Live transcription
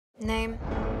Name?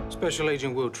 Special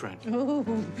Agent Will Trent. Ooh,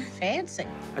 fancy.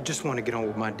 I just want to get on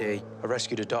with my day. I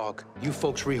rescued a dog. You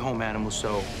folks rehome animals,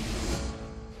 so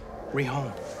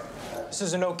rehome. This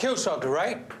is a no-kill shelter,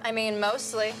 right? I mean,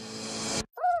 mostly.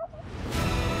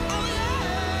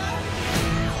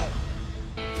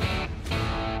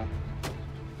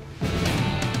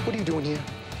 What are you doing here?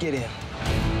 Get in.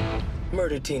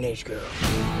 Murdered teenage girl.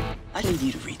 I need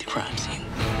you to read the crime scene.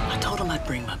 I told him I'd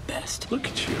bring my best. Look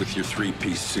at you with your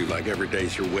three-piece suit like every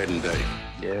day's your wedding day.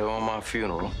 Yeah, on my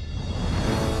funeral.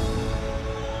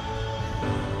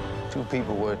 2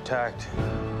 people were attacked.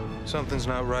 Something's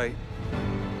not right.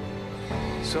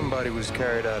 Somebody was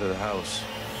carried out of the house.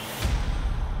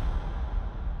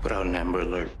 Without an Amber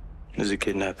Alert. There's a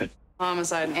kidnapping.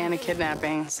 Homicide and a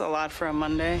kidnapping. It's a lot for a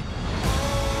Monday.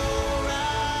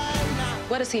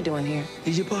 What is he doing here?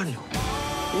 He's your partner.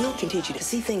 Will can teach you to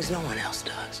see things no one else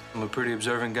does. I'm a pretty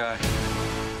observant guy.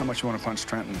 How much you want to punch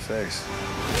Trent in the face?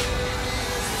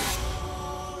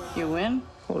 You win?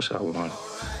 Of course I won.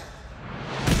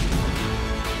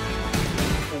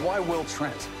 Why Will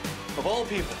Trent? Of all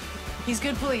people. He's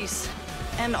good police.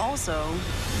 And also,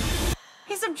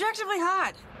 he's objectively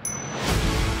hot.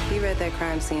 He read that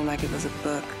crime scene like it was a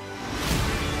book.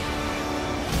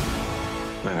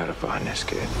 I gotta find this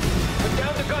kid. Put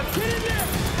down the gun! Get in there!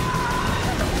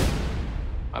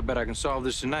 I bet I can solve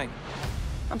this tonight.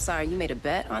 I'm sorry, you made a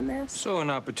bet on this? So an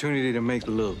opportunity to make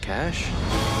a little cash.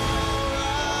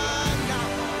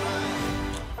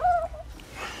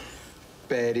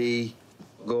 Betty,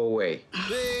 go away.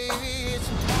 Baby, it's